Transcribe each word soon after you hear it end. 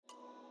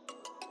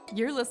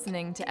You're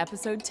listening to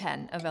episode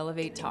 10 of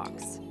Elevate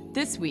Talks.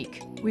 This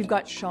week, we've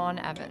got Sean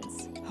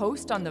Evans,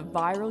 host on the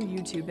viral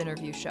YouTube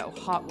interview show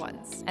Hot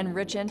Ones, and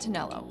Rich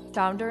Antoniello,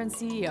 founder and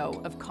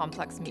CEO of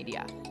Complex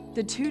Media.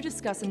 The two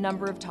discuss a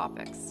number of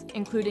topics,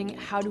 including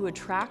how to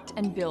attract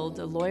and build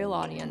a loyal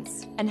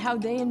audience, and how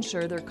they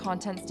ensure their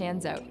content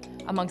stands out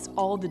amongst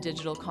all the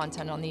digital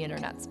content on the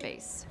internet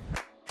space.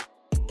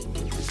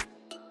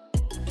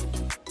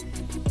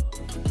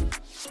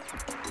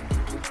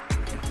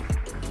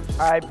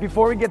 All right,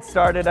 before we get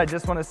started, I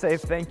just want to say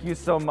thank you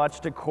so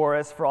much to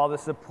Chorus for all the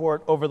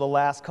support over the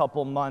last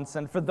couple months.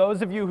 And for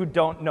those of you who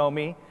don't know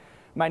me,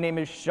 my name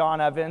is Sean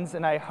Evans,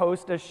 and I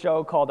host a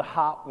show called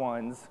Hot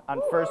Ones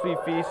on First We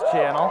Feast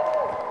channel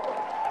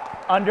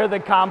under the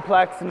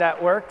Complex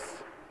Networks.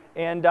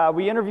 And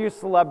we interview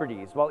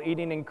celebrities while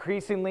eating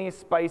increasingly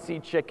spicy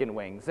chicken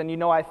wings. And you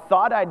know, I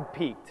thought I'd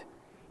peaked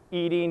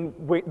eating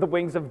the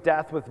wings of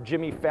death with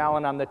Jimmy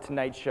Fallon on The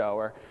Tonight Show,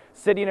 or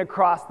sitting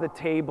across the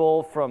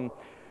table from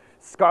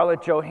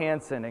Scarlett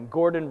Johansson and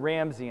Gordon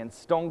Ramsay and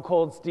Stone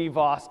Cold Steve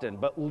Austin,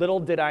 but little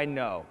did I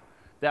know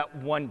that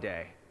one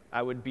day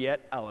I would be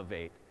at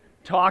Elevate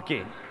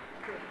talking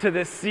to the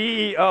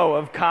CEO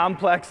of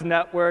Complex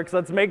Networks.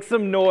 Let's make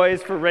some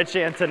noise for Rich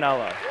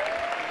Antoniello.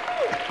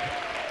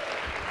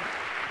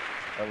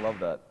 I love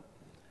that.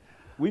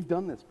 We've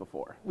done this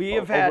before.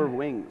 Over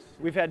wings.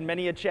 We've had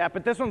many a chat,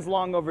 but this one's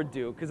long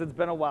overdue because it's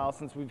been a while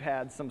since we've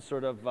had some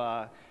sort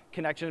of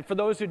connection. For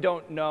those who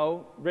don't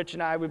know, Rich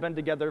and I, we've been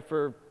together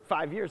for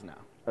 5 years now.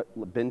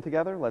 Been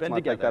together? Let's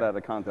not take that out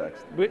of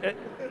context.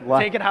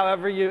 Take it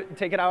however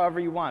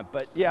you want.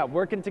 But yeah,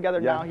 working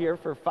together now here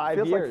for 5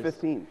 years. Feels like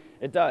 15.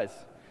 It does.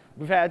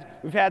 We've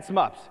had some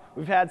ups.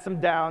 We've had some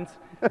downs.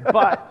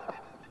 But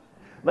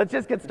let's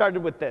just get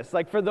started with this.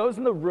 Like, for those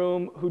in the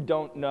room who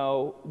don't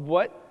know,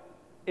 what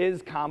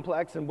is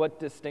Complex and what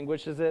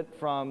distinguishes it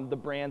from the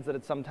brands that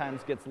it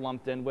sometimes gets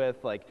lumped in with,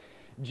 like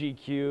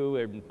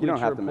GQ and Bleacher Report? You don't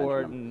have to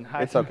mention them.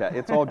 It's okay.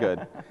 It's all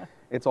good.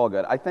 It's all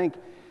good. I think,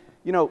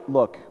 you know,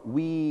 look,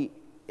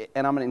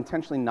 and I'm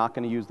intentionally not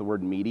going to use the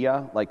word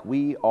media, like,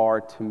 we are,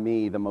 to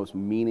me, the most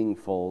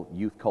meaningful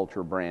youth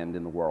culture brand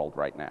in the world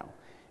right now.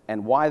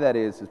 And why that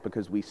is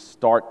because we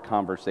start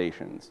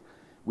conversations.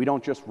 We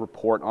don't just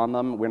report on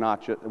them. We're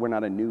not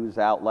a news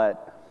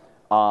outlet.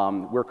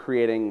 We're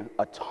creating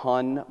a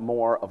ton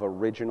more of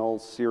original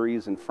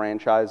series and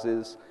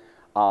franchises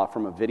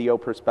from a video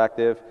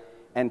perspective.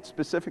 And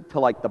specific to,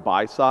 like, the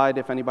buy side,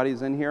 if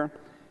anybody's in here,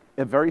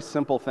 a very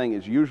simple thing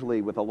is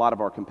usually with a lot of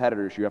our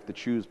competitors, you have to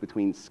choose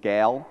between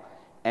scale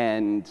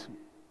and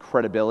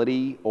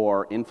credibility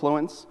or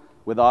influence.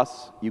 With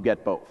us, you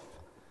get both.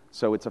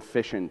 So it's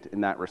efficient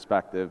in that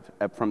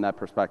from that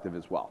perspective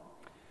as well.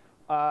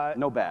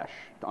 No bash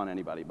on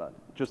anybody, but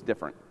just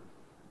different.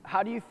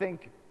 How do you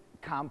think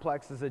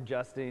Complex is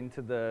adjusting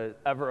to the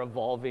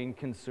ever-evolving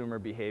consumer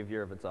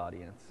behavior of its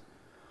audience?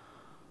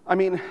 I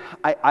mean,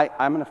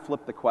 I'm going to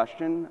flip the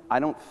question.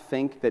 I don't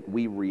think that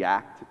we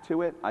react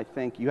to it. I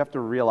think you have to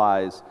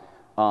realize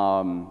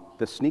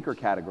the sneaker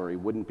category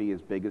wouldn't be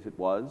as big as it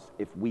was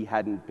if we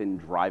hadn't been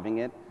driving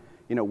it.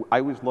 You know, I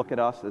always look at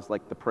us as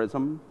like the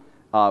prism.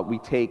 We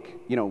take,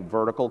 you know,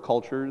 vertical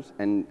cultures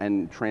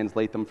and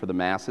translate them for the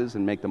masses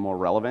and make them more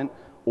relevant,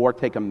 or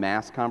take a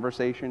mass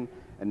conversation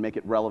and make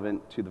it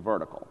relevant to the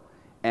vertical.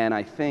 And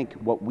I think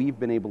what we've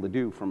been able to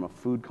do from a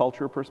food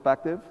culture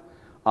perspective,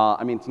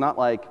 I mean, it's not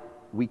like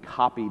we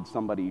copied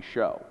somebody's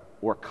show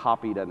or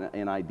copied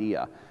an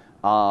idea.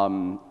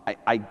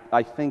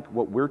 I think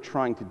what we're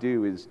trying to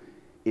do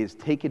is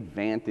take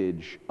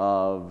advantage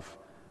of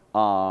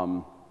optimize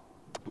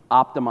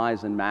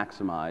and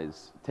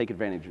maximize. Take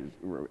advantage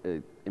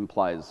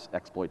implies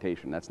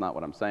exploitation. That's not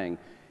what I'm saying.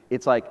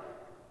 It's like,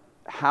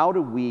 how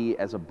do we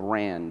as a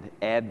brand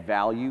add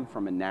value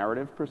from a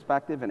narrative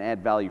perspective, and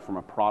add value from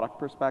a product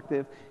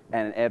perspective,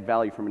 and add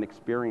value from an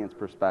experience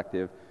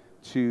perspective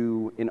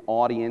to an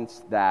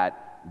audience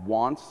that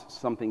wants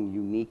something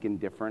unique and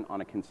different on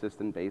a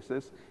consistent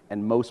basis,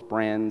 and most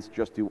brands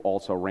just do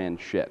also-ran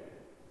shit.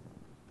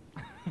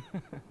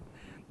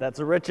 That's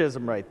a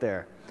Richism right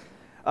there.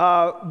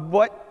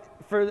 What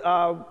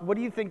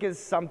do you think is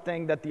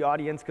something that the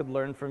audience could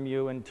learn from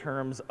you in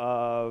terms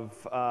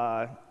of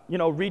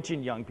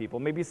reaching young people?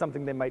 Maybe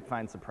something they might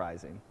find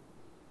surprising.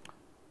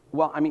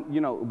 Well, I mean,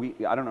 you know,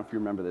 I don't know if you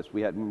remember this.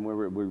 We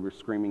were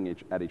screaming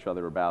at each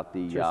other about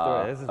the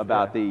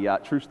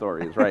true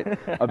stories, right?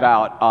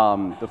 About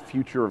the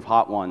future of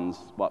Hot Ones.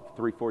 What,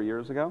 3-4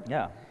 years ago?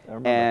 Yeah, I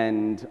remember.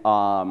 And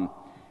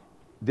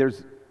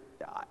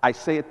I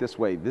say it this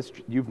way: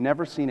 you've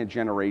never seen a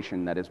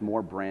generation that is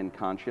more brand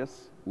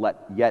conscious,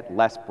 yet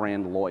less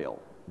brand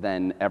loyal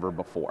than ever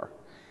before.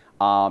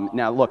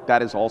 Now, look,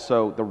 that is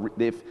also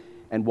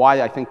and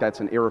why I think that's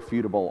an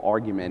irrefutable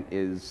argument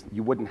is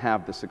you wouldn't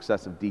have the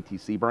success of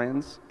DTC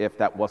brands if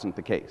that wasn't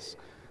the case.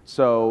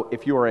 So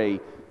if you're a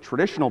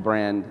traditional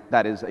brand,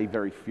 that is a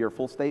very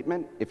fearful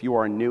statement. If you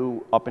are a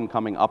new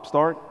up-and-coming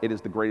upstart, it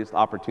is the greatest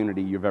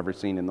opportunity you've ever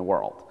seen in the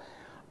world.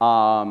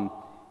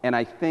 And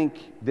I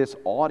think this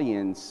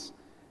audience,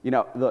 you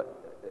know,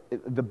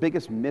 the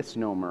biggest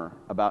misnomer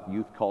about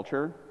youth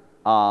culture,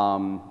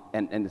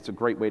 and it's a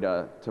great way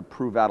to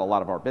prove out a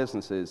lot of our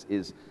businesses,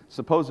 is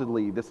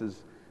supposedly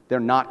they're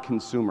not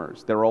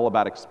consumers. They're all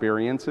about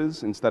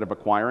experiences instead of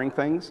acquiring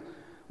things.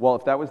 Well,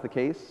 if that was the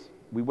case,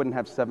 we wouldn't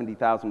have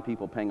 70,000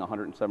 people paying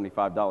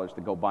 $175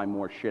 to go buy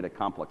more shit at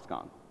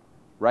ComplexCon,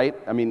 right?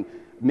 I mean,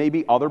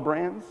 maybe other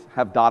brands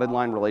have dotted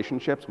line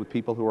relationships with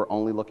people who are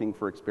only looking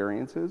for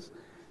experiences.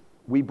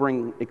 We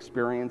bring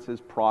experiences,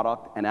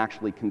 product, and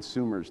actually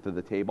consumers to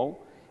the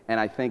table. And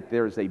I think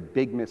there's a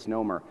big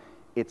misnomer.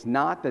 It's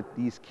not that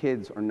these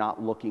kids are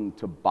not looking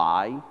to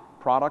buy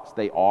products,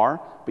 they are,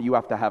 but you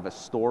have to have a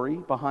story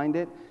behind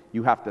it,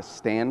 you have to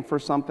stand for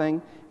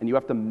something, and you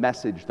have to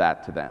message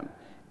that to them.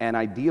 And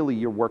ideally,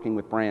 you're working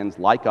with brands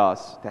like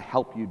us to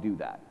help you do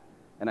that.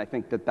 And I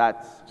think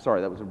sorry,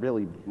 that was a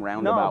really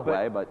roundabout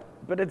way,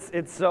 but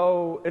it's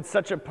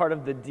such a part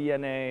of the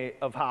DNA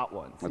of Hot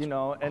Ones, you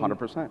know, and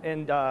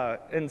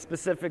 100%. And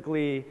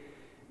specifically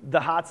the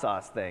hot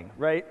sauce thing,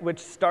 right? Which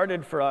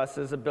started for us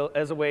as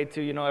a way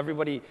to, you know,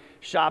 everybody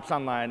shops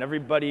online,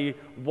 everybody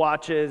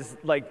watches,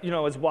 like, you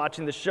know, is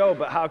watching the show,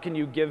 but how can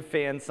you give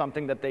fans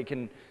something that they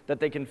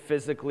can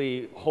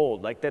physically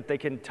hold, like that they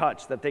can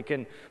touch, that they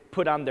can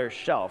put on their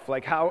shelf?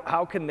 Like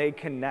how can they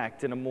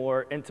connect in a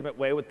more intimate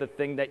way with the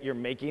thing that you're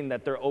making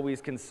that they're always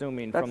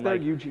consuming from their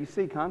like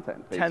UGC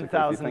content,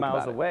 10,000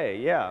 miles away,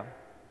 yeah.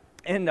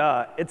 And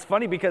it's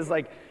funny because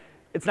like,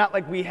 it's not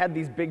like we had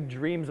these big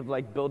dreams of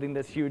like building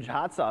this huge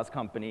hot sauce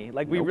company.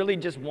 Like we really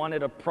just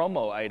wanted a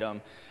promo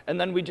item,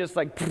 and then we just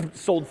like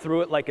sold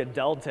through it like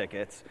Adele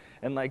tickets,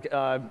 and like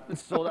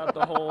sold out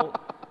the whole.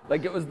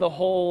 Like it was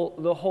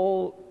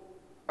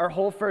our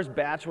whole first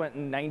batch went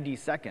in 90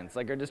 seconds.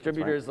 Like our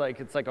distributors, like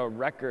it's like a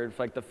record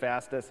for like the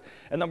fastest,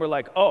 and then we're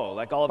like, oh,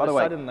 like all of a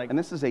sudden, like. And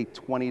this is a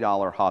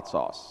 $20 hot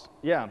sauce.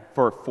 Yeah.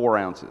 For 4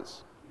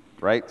 ounces,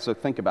 right? So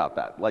think about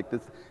that. Like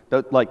this.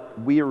 Like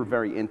we are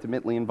very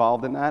intimately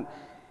involved in that.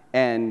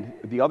 And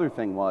the other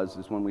thing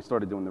is when we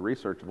started doing the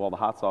research of all the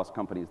hot sauce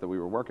companies that we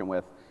were working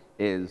with,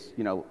 is,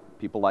 you know,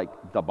 people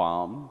like Da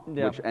Bomb,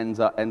 which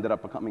ended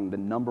up becoming the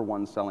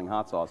 #1 selling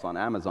hot sauce on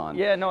Amazon.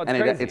 Yeah, no, it's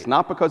crazy. It's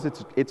not because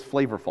it's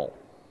flavorful.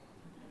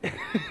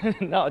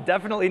 No,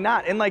 definitely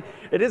not. And like,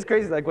 it is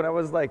crazy. Like when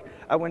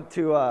I went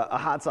to a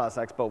hot sauce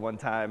expo one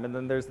time, and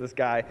then there's this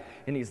guy,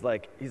 and he's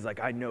like,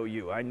 I know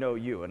you.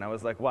 And I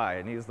was like, why?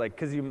 And he's like,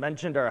 because you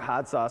mentioned our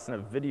hot sauce in a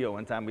video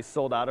one time. We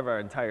sold out of our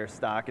entire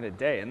stock in a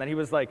day. And then he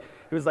was like,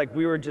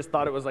 we were just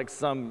thought it was like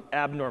some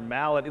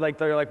abnormality. Like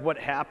they're like, what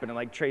happened? And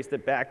like traced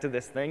it back to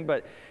this thing.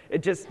 But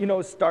it just, you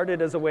know,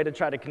 started as a way to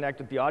try to connect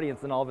with the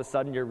audience. And all of a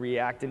sudden you're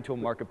reacting to a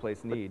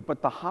marketplace need.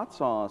 But the hot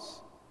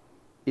sauce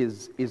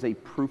is a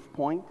proof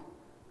point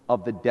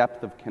of the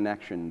depth of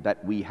connection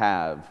that we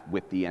have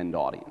with the end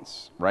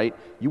audience, right?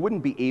 You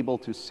wouldn't be able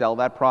to sell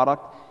that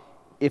product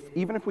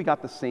even if we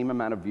got the same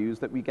amount of views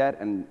that we get,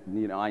 and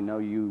you know, I know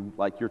you,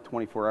 like your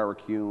 24-hour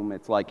Cume,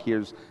 it's like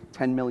here's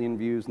 10 million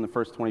views in the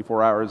first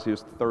 24 hours,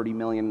 here's 30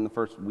 million in the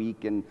first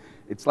week, and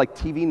it's like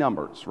TV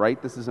numbers, right?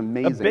 This is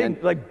amazing.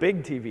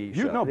 Big TV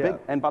show. Big.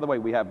 And by the way,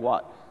 we have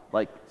what?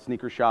 Like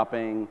sneaker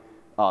shopping,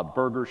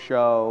 burger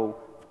show,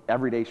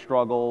 Everyday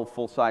Struggle,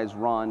 Full Size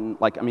Run.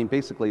 Like, I mean,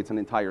 basically it's an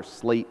entire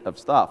slate of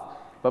stuff.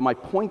 But my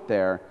point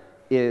there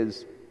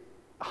is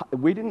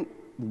we didn't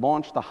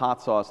launch the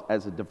hot sauce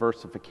as a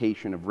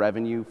diversification of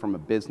revenue from a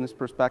business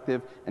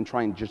perspective and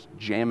try and just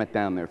jam it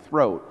down their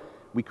throat.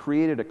 We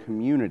created a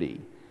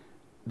community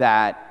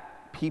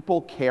that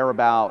people care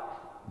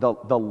about,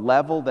 the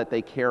level that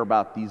they care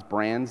about these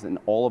brands and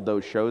all of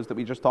those shows that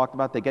we just talked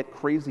about. They get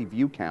crazy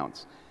view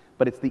counts.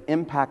 But it's the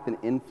impact and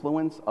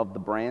influence of the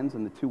brands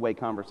and the two-way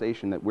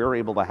conversation that we're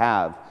able to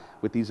have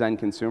with these end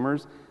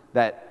consumers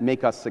that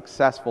make us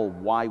successful,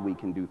 why we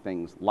can do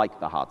things like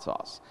the hot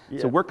sauce.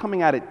 Yeah. So we're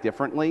coming at it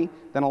differently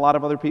than a lot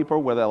of other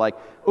people, where they're like,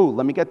 oh,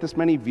 let me get this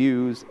many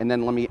views, and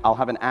then I'll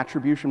have an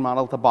attribution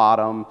model at the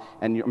bottom,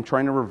 and I'm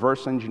trying to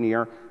reverse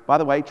engineer. By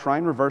the way, try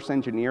and reverse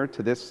engineer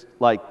to this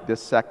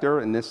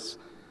sector and this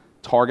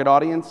target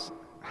audience.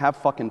 Have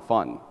fucking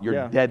fun.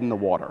 You're dead in the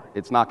water.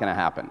 It's not gonna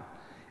happen.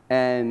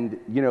 And,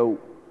 you know,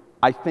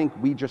 I think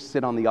we just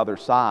sit on the other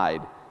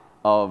side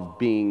of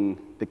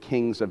being the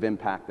kings of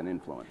impact and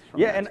influence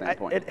from that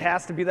standpoint. It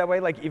has to be that way.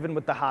 Like even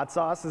with the hot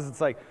sauces, it's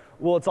like,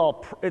 well,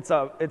 it's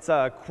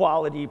a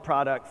quality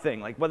product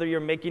thing. Like whether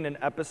you're making an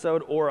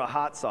episode or a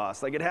hot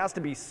sauce, like it has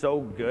to be so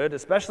good,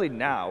 especially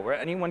now where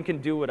anyone can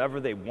do whatever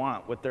they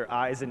want with their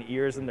eyes and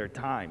ears and their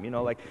time. You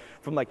know, like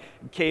from like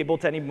cable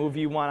to any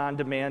movie you want on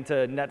demand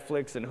to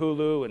Netflix and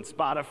Hulu and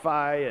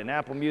Spotify and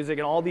Apple Music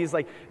and all these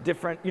like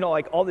different, you know,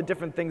 like all the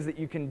different things that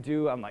you can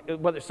do on like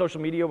whether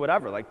social media or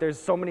whatever. Like there's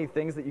so many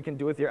things that you can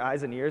do with your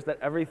eyes and ears that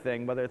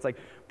everything, whether it's like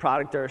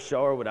product or a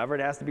show or whatever,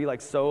 it has to be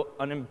like so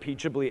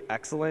unimpeachably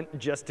excellent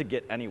just to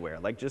get anywhere,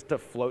 like just to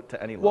float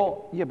to any level.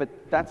 Well, yeah, but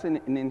that's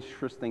an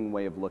interesting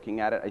way of looking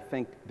at it. I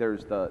think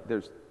there's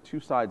two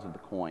sides of the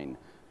coin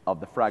of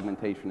the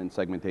fragmentation and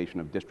segmentation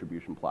of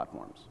distribution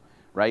platforms,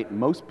 right?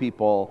 Most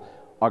people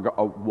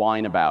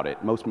whine about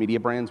it. Most media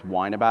brands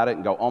whine about it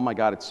and go, oh my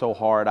God, it's so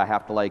hard. I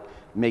have to like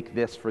make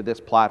this for this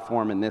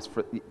platform and this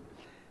for...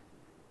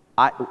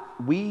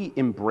 We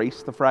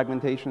embrace the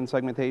fragmentation and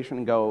segmentation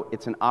and go,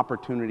 it's an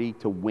opportunity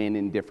to win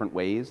in different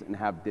ways and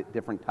have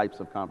different types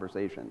of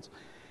conversations.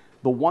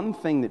 The one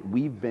thing that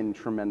we've been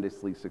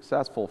tremendously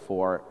successful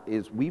for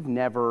is we've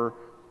never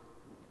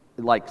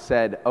like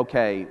said,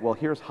 okay, well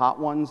here's Hot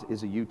Ones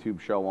is a YouTube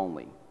show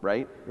only,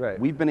 right? Right.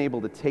 We've been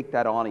able to take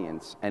that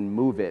audience and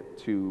move it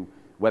to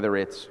whether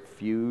it's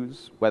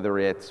Fuse, whether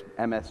it's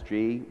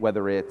MSG,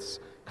 whether it's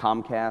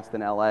Comcast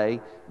in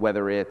LA,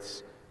 whether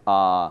it's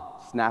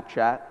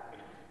Snapchat.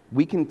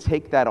 We can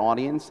take that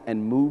audience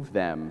and move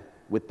them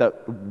with the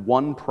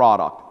one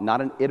product, not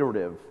an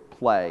iterative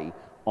play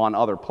on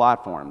other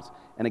platforms.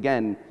 And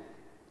again,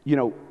 you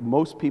know,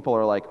 most people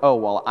are like, oh,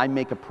 well, I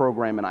make a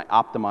program and I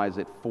optimize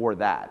it for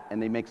that,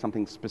 and they make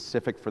something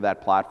specific for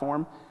that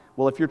platform.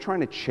 Well, if you're trying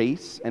to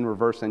chase and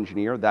reverse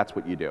engineer, that's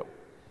what you do.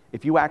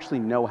 If you actually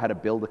know how to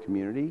build a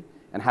community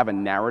and have a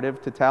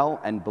narrative to tell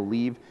and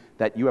believe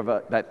that you have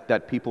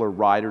that people are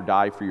ride or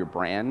die for your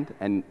brand,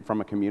 and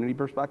from a community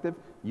perspective,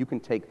 you can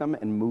take them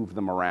and move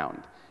them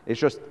around. It's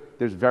just,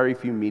 there's very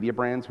few media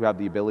brands who have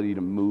the ability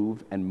to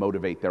move and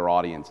motivate their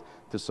audience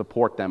to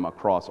support them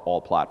across all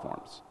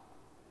platforms.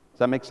 Does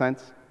that make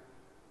sense?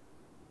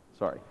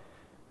 Sorry.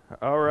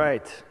 All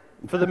right.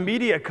 For the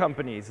media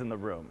companies in the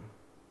room,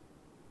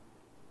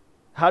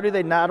 how do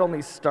they not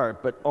only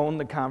start, but own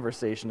the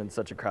conversation in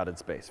such a crowded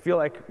space? Feel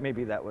like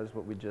maybe that was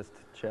what we just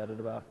chatted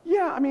about?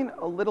 Yeah, I mean,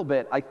 a little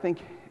bit. I think,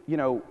 you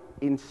know,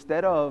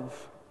 instead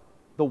of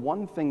the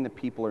one thing that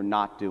people are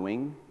not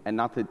doing, and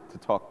not to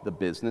talk the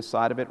business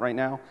side of it right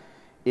now,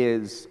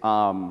 is,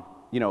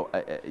 you know,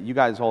 you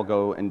guys all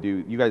go and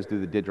you guys do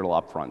the digital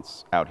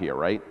upfronts out here,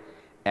 right?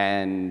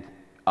 And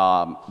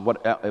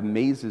what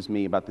amazes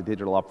me about the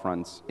digital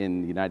upfronts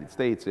in the United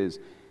States is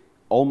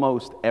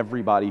almost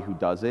everybody who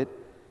does it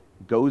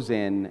goes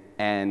in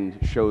and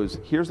shows,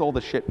 here's all the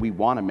shit we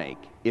want to make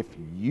if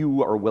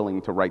you are willing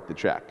to write the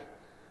check.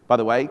 By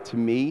the way, to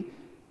me,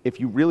 if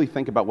you really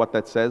think about what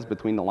that says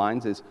between the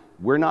lines is,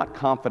 we're not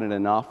confident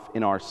enough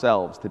in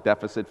ourselves to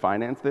deficit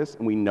finance this,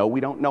 and we know we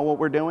don't know what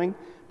we're doing,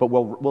 but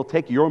we'll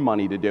take your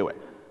money to do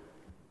it.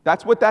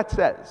 That's what that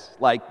says.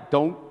 Like,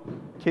 don't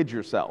kid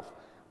yourself.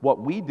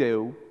 What we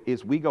do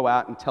is we go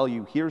out and tell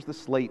you, here's the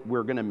slate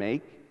we're going to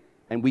make,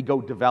 and we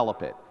go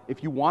develop it.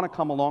 If you want to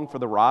come along for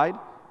the ride,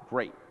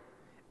 great.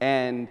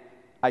 And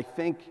I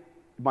think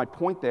my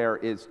point there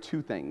is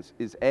two things.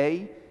 Is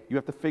A, you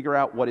have to figure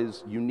out what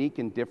is unique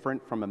and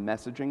different from a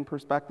messaging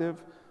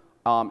perspective,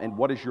 and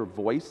what is your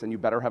voice, and you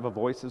better have a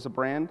voice as a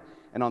brand.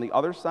 And on the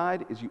other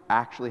side is you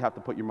actually have to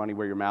put your money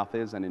where your mouth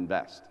is and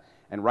invest.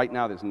 And right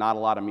now there's not a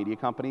lot of media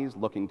companies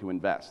looking to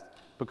invest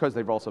because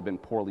they've also been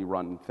poorly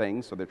run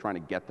things, so they're trying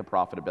to get the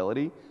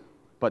profitability,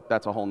 but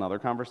that's a whole nother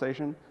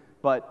conversation.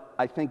 But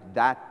I think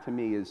that, to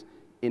me, is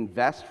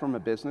invest from a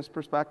business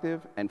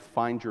perspective and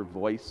find your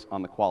voice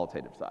on the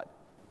qualitative side.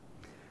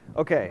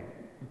 Okay,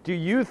 do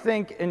you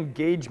think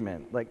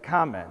engagement, like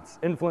comments,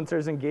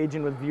 influencers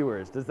engaging with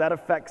viewers, does that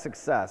affect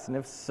success? And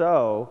if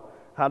so,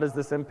 how does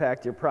this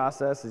impact your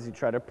process as you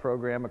try to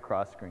program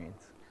across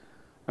screens?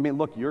 I mean,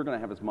 look, you're going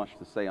to have as much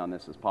to say on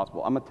this as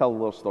possible. I'm going to tell a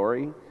little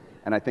story,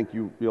 and I think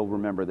you'll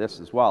remember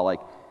this as well. Like,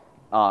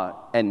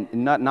 and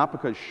not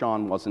because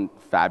Sean wasn't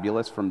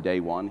fabulous from day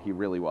one, he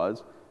really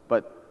was,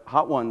 but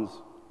Hot Ones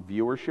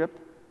viewership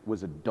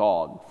was a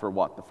dog for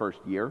what, the first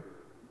year?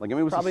 Like, I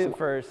mean, it was probably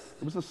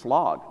it was a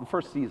slog, the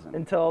first season.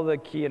 Until the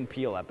Key and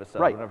Peele episode.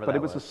 Right, but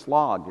it was a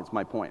slog, is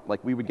my point.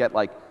 Like, we would get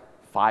like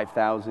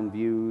 5,000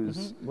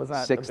 views,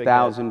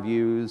 6,000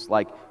 views.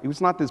 Like, it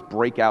was not this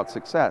breakout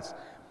success.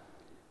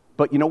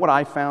 But you know what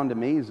I found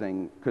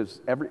amazing?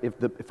 Because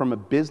from a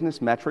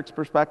business metrics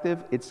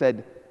perspective, it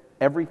said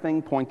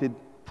everything pointed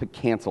to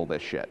cancel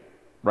this shit,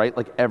 right?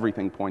 Like,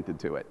 everything pointed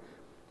to it.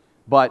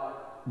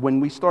 But when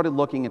we started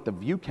looking at the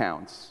view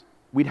counts,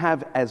 we'd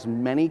have as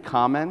many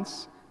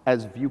comments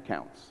as view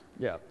counts.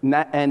 Yeah.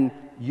 And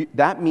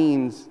that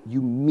means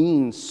you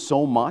mean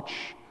so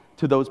much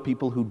to those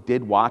people who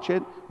did watch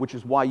it, which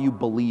is why you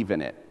believe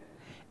in it.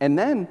 And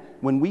then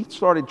when we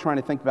started trying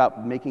to think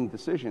about making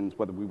decisions,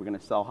 whether we were going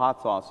to sell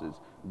hot sauces,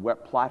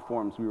 what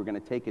platforms we were going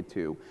to take it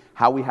to,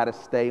 how we had to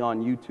stay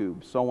on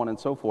YouTube, so on and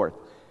so forth,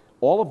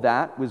 all of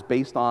that was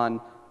based on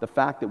the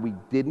fact that we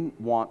didn't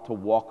want to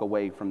walk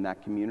away from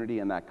that community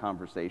and that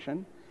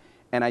conversation.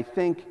 And I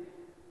think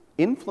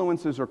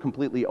influences are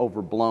completely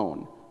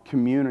overblown.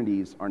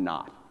 Communities are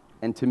not.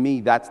 And to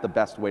me, that's the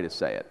best way to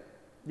say it.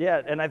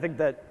 Yeah, and I think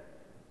that,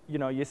 you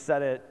know, you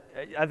said it.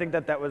 I think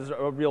that was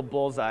a real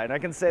bullseye. And I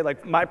can say,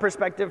 like, my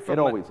perspective from...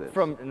 It always is.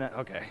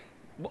 Okay.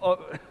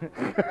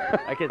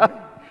 I can...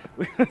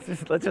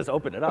 let's just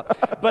open it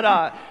up.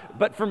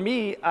 But for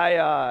me,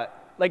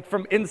 like,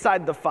 from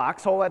inside the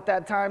foxhole at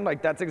that time,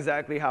 like, that's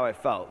exactly how I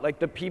felt. Like,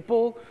 the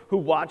people who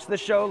watched the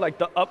show, like,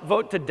 the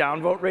upvote to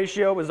downvote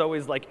ratio was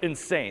always, like,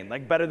 insane.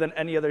 Like, better than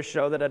any other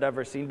show that I'd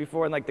ever seen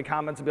before. And, like, the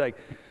comments would be like,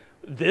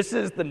 this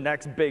is the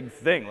next big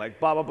thing, like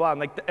blah, blah,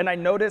 blah. And I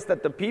noticed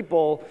that the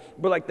people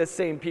were like the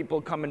same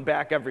people coming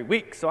back every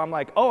week. So I'm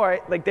like, oh, all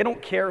right, like they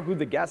don't care who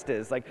the guest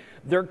is. Like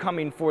they're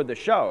coming for the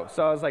show.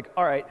 So I was like,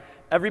 all right,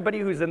 everybody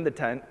who's in the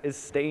tent is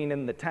staying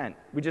in the tent.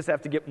 We just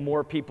have to get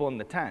more people in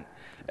the tent.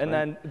 And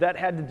then that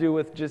had to do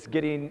with just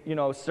getting,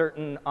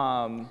 certain...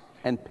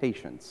 and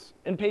patience.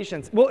 And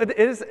patience. Well, it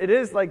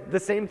is like the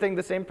same thing,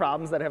 the same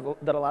problems that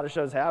a lot of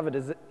shows have.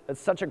 It's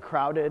such a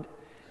crowded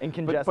and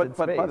congested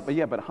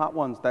space. But Hot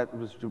Ones, that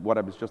was what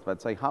I was just about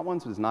to say. Hot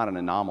Ones is not an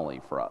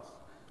anomaly for us.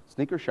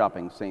 Sneaker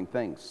shopping, same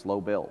thing,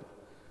 slow build.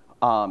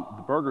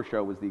 The burger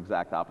show was the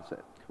exact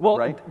opposite. Well,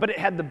 right? But it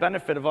had the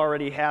benefit of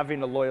already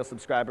having a loyal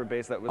subscriber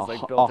base that was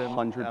like built in.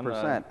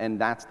 100%,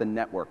 and that's the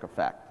network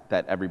effect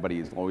that everybody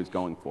is always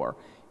going for,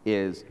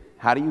 is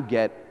how do you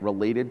get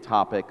related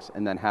topics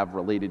and then have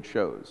related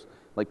shows?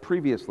 Like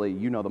previously,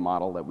 the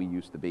model that we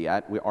used to be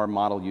at. Our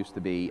model used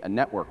to be a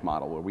network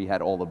model where we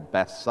had all the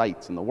best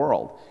sites in the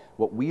world.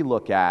 What we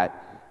look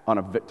at,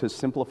 to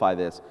simplify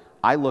this,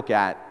 I look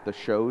at the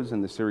shows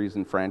and the series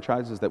and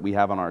franchises that we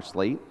have on our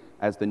slate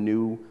as the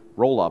new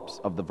roll-ups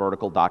of the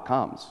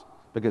vertical.coms,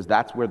 because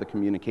that's where the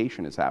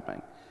communication is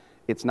happening.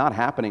 It's not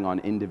happening on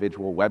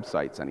individual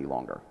websites any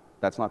longer.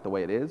 That's not the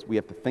way it is. We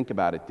have to think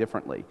about it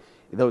differently.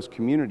 Those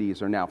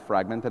communities are now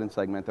fragmented and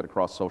segmented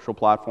across social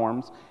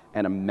platforms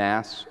and a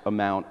mass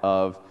amount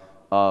of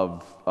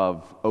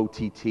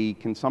OTT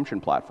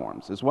consumption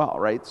platforms as well,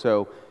 right?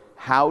 So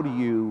how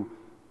do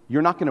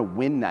you're not going to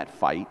win that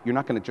fight. You're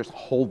not going to just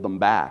hold them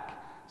back.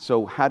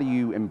 So how do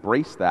you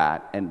embrace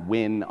that and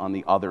win on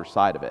the other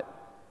side of it?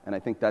 And I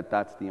think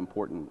that's the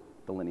important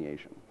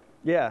delineation.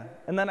 Yeah,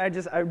 and then I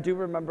do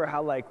remember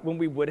how like when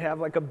we would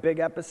have like a big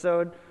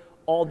episode,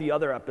 all the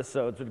other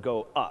episodes would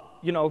go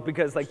up,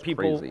 because like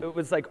people, crazy. It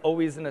was like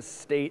always in a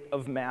state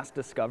of mass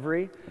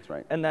discovery. That's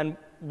right. And then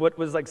what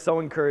was like so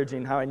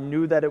encouraging, how I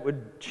knew that it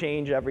would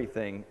change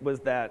everything,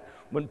 was that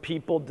when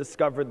people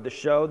discovered the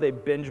show, they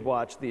binge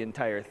watched the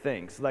entire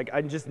thing. So like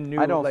I just knew.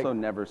 I'd also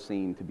never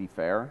seen, to be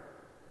fair,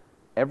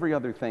 every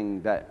other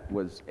thing that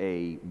was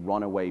a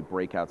runaway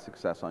breakout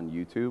success on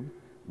YouTube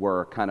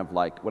were kind of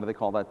like, what do they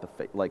call that?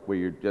 Like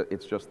where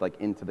it's just like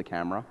into the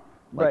camera,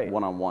 like right.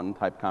 One-on-one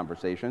type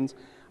conversations.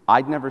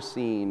 I'd never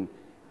seen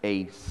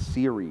a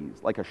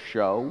series, like a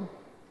show,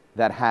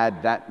 that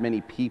had that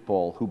many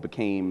people who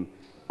became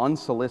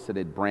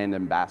unsolicited brand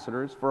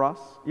ambassadors for us.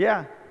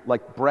 Yeah.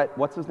 Like Brett,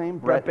 what's his name?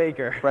 Brett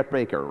Baker. Brett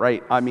Baker,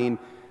 right. I mean,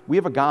 we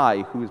have a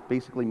guy who's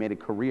basically made a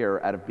career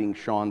out of being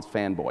Sean's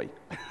fanboy.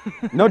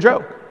 No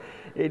joke.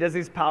 He does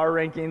these power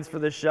rankings for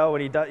the show,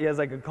 and he has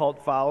like a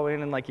cult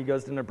following, and like he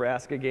goes to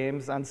Nebraska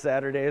games on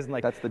Saturdays, and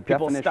like that's the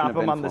people stop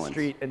him on the influence.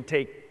 street and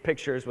take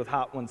pictures with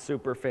Hot Ones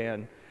super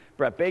fan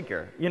Brett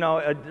Baker.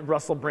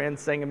 Russell Brand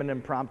sang him an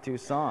impromptu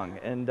song,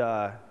 and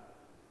but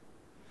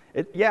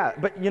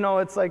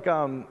it's like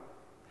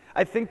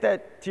I think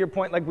that to your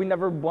point, like we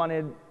never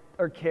wanted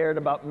or cared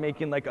about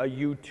making like a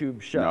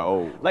YouTube show.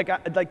 No.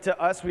 Like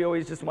to us, we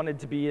always just wanted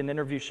to be an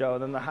interview show.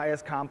 And then the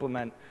highest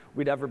compliment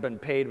we'd ever been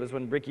paid was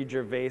when Ricky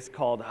Gervais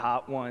called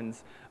Hot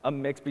Ones a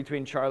mix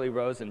between Charlie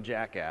Rose and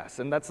Jackass.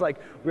 And that's like,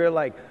 we're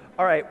like,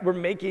 all right, we're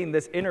making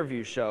this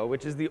interview show,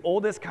 which is the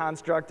oldest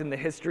construct in the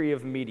history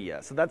of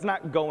media. So that's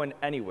not going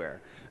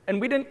anywhere. And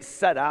we didn't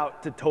set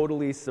out to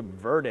totally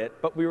subvert it,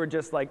 but we were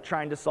just like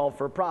trying to solve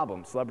for a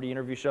problem. Celebrity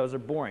interview shows are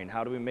boring.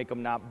 How do we make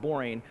them not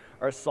boring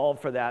or solve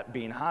for that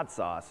being hot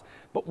sauce?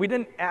 But we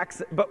didn't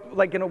but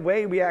like in a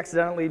way we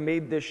accidentally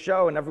made this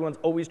show, and everyone's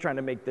always trying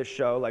to make this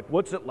show like,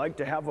 what's it like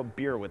to have a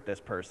beer with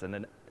this person?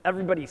 And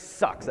everybody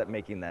sucks at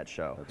making that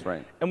show. That's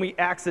right. And we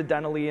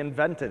accidentally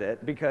invented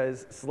it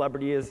because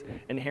celebrity is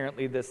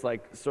inherently this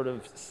like sort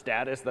of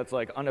status that's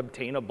like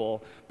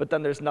unobtainable, but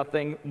then there's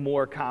nothing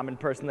more common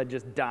person than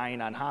just dying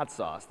on hot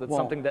sauce. That's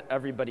something that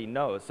everybody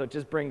knows. So it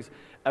just brings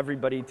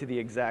everybody to the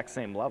exact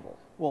same level.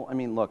 Well, I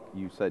mean, look,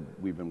 you said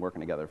we've been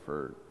working together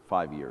for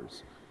 5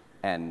 years,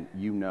 and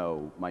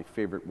my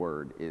favorite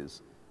word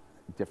is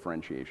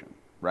differentiation,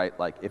 right?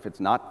 Like if it's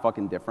not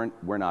fucking different,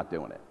 we're not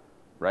doing it,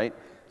 right?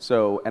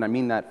 So, and I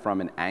mean that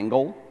from an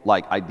angle,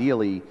 like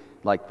ideally,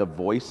 like the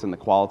voice and the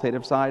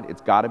qualitative side,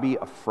 it's got to be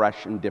a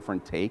fresh and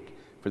different take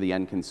for the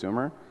end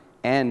consumer.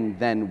 And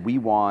then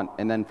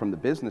from the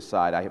business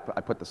side, I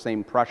put the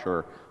same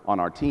pressure on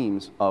our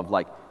teams of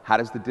like, how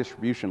does the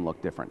distribution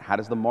look different? How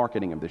does the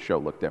marketing of the show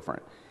look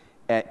different?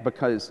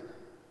 Because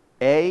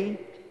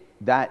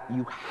that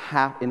you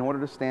have, in order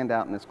to stand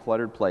out in this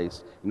cluttered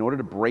place, in order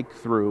to break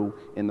through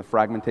in the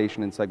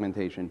fragmentation and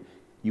segmentation,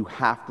 you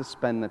have to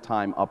spend the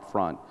time up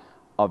front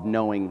of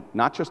knowing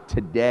not just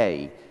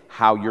today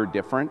how you're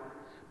different,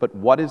 but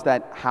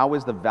how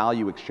is the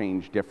value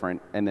exchange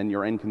different, and then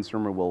your end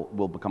consumer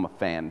will become a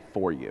fan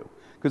for you.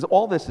 Because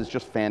all this is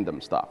just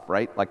fandom stuff,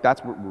 right? Like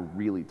that's what we're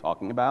really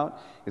talking about,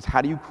 is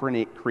how do you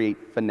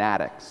create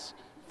fanatics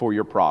for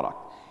your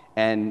product?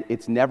 And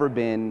it's never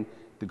been,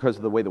 because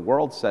of the way the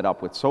world's set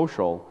up with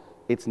social,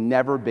 it's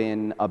never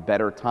been a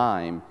better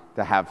time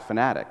to have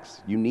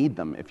fanatics. You need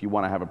them if you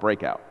want to have a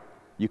breakout.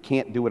 You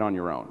can't do it on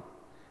your own.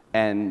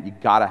 And you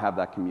gotta have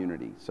that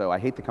community. So I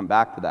hate to come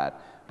back to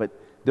that, but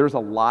there's a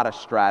lot of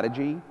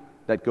strategy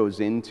that goes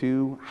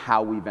into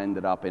how we've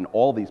ended up in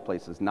all these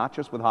places, not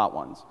just with Hot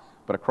Ones,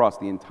 but across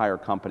the entire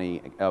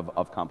company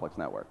of Complex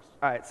Networks.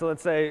 All right, so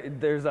let's say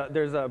there's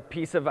a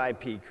piece of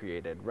IP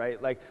created,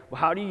 right? Like,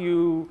 how do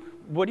you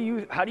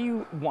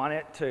want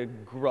it to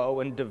grow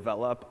and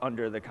develop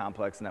under the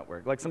Complex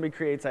Network? Like, somebody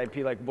creates IP,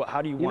 like,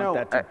 how do you want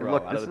that to grow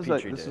out of the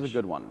Petri dish? This is a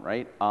good one,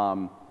 right?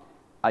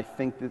 I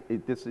think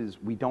that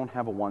we don't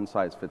have a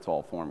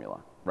one-size-fits-all formula,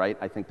 right?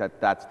 I think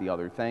that's the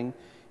other thing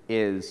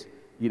is,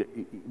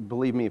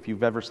 believe me, if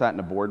you've ever sat in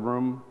a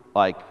boardroom,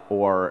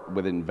 or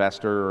with an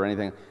investor or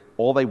anything,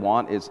 all they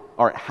want is,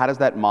 all right, how does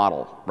that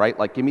model, right?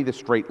 Like, give me the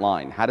straight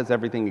line. How does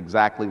everything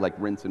exactly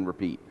rinse and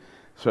repeat?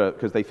 So,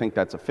 because they think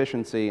that's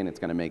efficiency and it's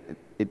going to make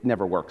it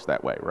never works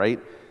that way, right?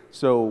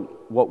 So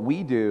what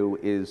we do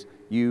is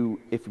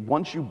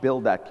once you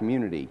build that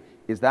community,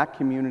 is that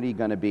community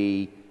going to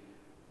be,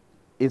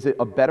 is it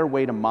a better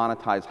way to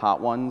monetize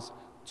Hot Ones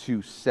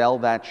to sell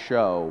that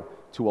show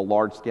to a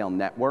large-scale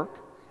network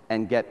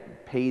and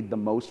get paid the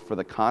most for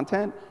the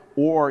content?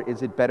 Or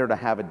is it better to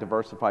have a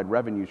diversified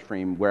revenue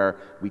stream where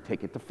we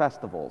take it to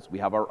festivals, we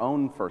have our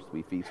own First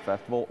We Feast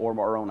festival or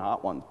our own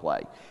Hot Ones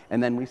play,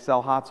 and then we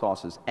sell hot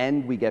sauces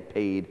and we get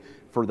paid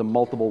for the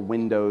multiple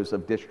windows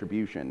of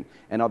distribution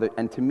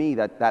and to me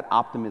that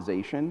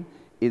optimization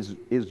is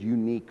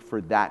unique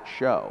for that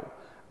show.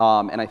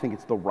 And I think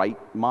it's the right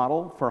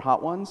model for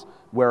Hot Ones,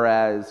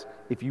 whereas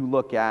if you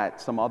look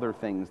at some other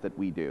things that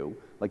we do,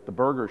 like the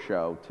Burger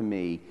Show, to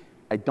me,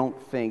 I don't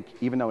think,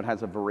 even though it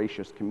has a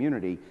voracious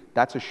community,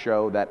 that's a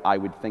show that I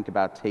would think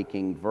about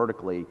taking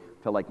vertically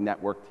to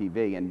network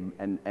TV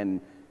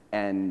and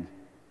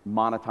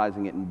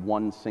monetizing it in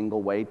one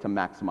single way to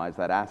maximize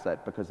that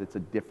asset because it's a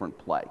different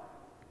play,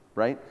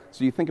 right?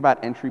 So you think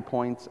about entry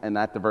points and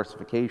that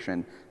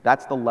diversification,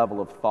 that's the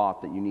level of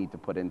thought that you need to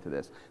put into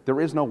this.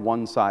 There is no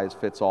one size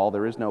fits all,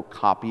 there is no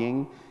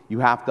copying. You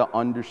have to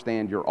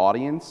understand your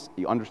audience,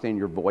 you understand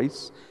your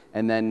voice,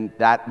 and then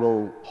that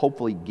will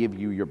hopefully give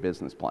you your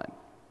business plan.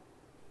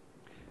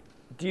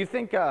 Do you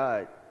think,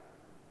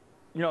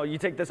 you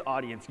take this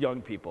audience, young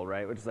people,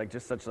 right, which is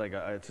just such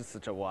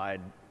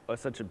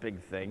a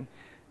big thing.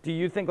 Do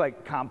you think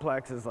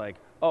Complex is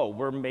oh,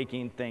 we're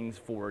making things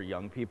for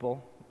young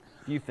people?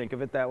 Do you think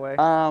of it that way?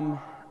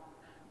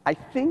 I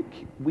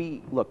think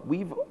we've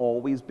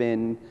always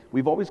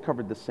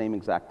covered the same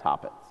exact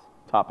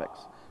topics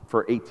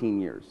for 18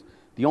 years.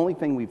 The only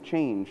thing we've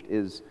changed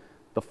is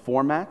the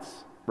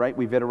formats, right?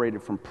 We've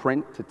iterated from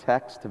print to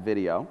text to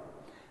video.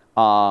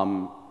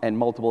 And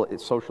multiple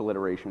social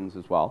iterations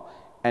as well.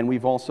 And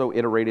we've also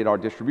iterated our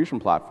distribution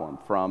platform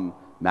from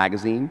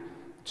magazine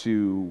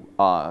to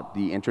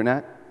the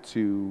internet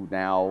to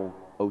now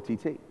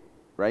OTT,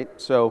 right?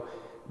 So,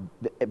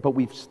 but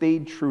we've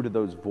stayed true to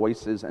those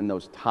voices and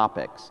those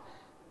topics.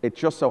 It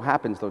just so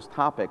happens those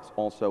topics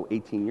also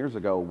 18 years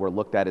ago were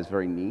looked at as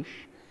very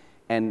niche.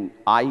 And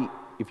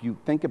if you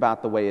think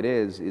about the way it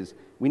is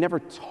we never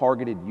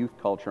targeted youth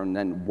culture and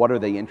then what are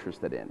they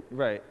interested in?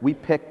 Right. We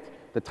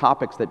picked the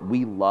topics that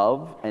we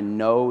love and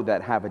know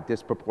that have a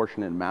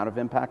disproportionate amount of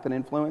impact and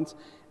influence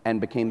and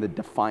became the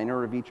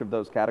definer of each of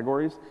those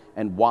categories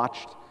and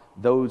watched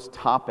those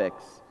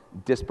topics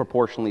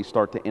disproportionately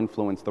start to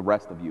influence the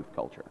rest of youth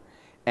culture.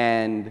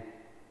 And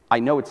I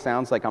know it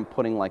sounds like I'm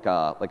putting like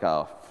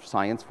a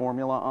science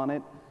formula on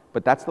it,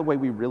 but that's the way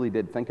we really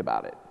did think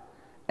about it.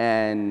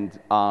 And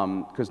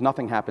because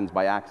nothing happens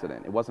by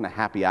accident. It wasn't a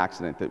happy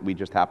accident that we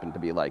just happened to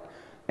be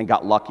and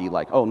got lucky,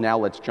 oh, now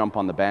let's jump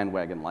on the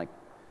bandwagon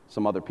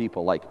some other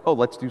people, oh,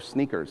 let's do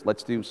sneakers,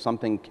 let's do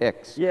something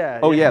kicks. Yeah.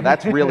 Oh, yeah,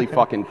 that's really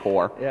fucking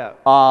core. Yeah.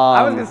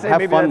 I was going to say, have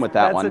maybe fun with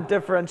that one. That's a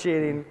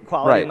differentiating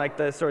quality Right. in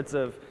the sorts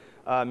of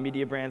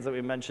media brands that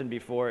we mentioned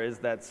before is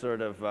that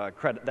sort of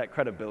that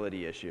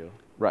credibility issue.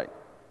 Right.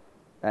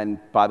 And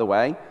by the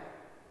way,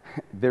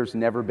 there's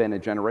never been a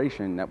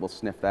generation that will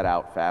sniff that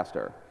out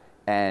faster.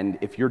 And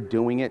if you're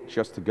doing it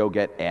just to go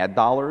get ad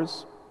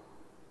dollars,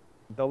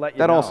 they'll let you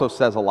that know. also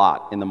says a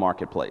lot in the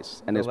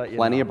marketplace. And there's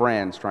plenty of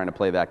brands trying to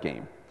play that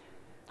game.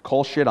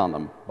 Call shit on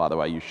them, by the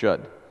way, you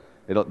should.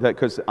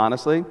 Because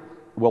honestly,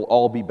 we'll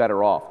all be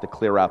better off to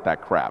clear out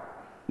that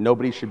crap.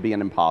 Nobody should be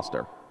an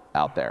imposter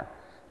out there.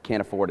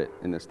 Can't afford it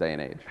in this day and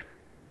age.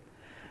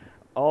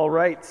 All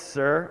right,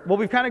 sir. Well,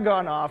 we've kind of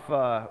gone off.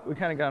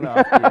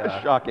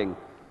 Shocking.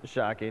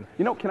 Shocking.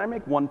 Can I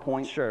make one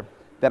point? Sure.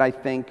 That I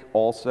think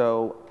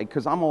also,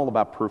 because I'm all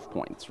about proof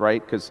points,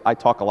 right? Because I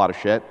talk a lot of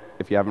shit,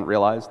 if you haven't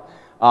realized.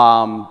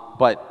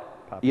 But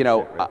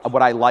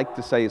what I like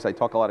to say is I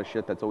talk a lot of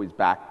shit that's always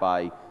backed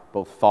by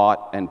both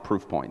thought and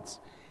proof points.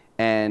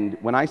 And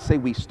when I say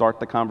we start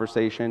the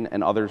conversation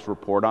and others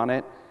report on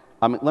it,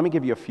 let me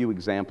give you a few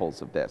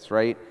examples of this,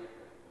 right?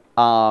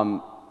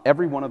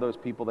 Every one of those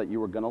people that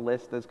you were going to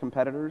list as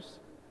competitors,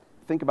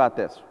 think about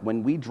this.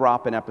 When we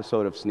drop an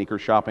episode of Sneaker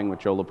Shopping with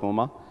Joe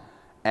LaPuma,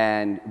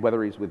 and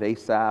whether he's with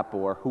ASAP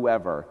or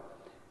whoever,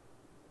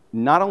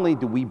 not only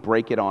do we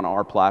break it on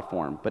our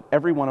platform, but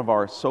every one of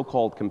our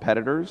so-called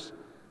competitors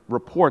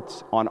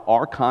reports on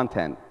our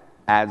content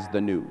as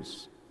the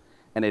news.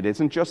 And it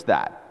isn't just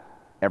that.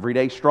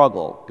 Everyday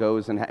Struggle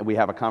goes and we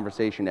have a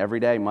conversation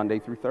every day, Monday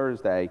through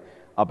Thursday,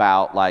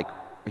 about like,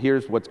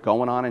 here's what's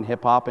going on in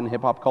hip hop and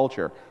hip hop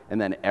culture. And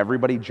then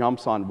everybody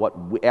jumps on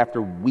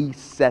after we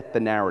set the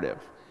narrative.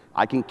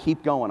 I can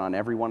keep going on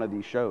every one of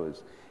these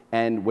shows.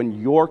 And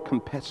when your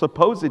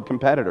supposed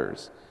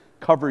competitors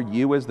cover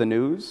you as the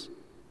news,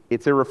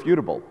 it's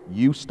irrefutable.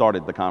 You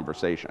started the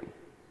conversation.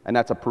 And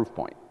that's a proof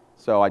point.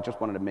 So I just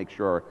wanted to make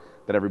sure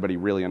that everybody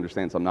really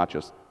understands I'm not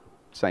just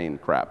saying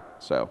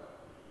crap. So,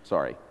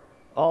 sorry.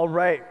 All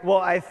right. Well,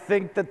 I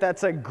think that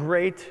that's a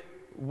great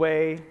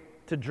way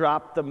to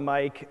drop the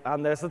mic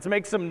on this. Let's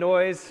make some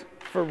noise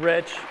for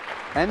Rich.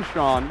 And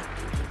Sean.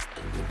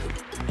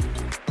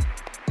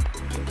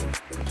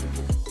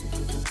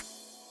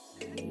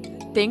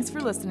 Thanks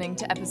for listening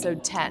to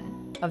episode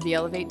 10 of the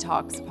Elevate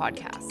Talks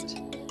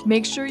podcast.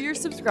 Make sure you're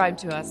subscribed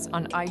to us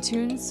on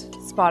iTunes,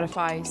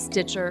 Spotify,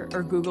 Stitcher,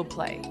 or Google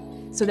Play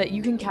so that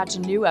you can catch a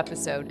new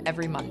episode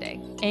every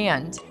Monday.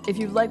 And if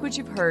you like what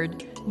you've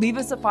heard, leave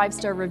us a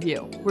 5-star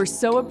review. We're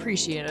so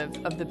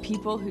appreciative of the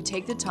people who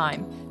take the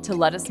time to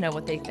let us know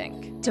what they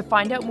think. To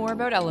find out more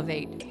about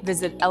Elevate,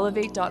 visit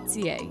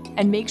elevate.ca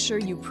and make sure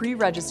you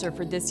pre-register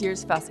for this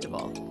year's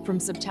festival from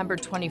September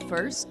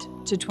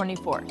 21st to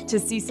 24th to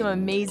see some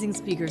amazing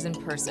speakers in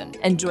person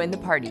and join the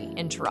party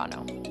in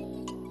Toronto.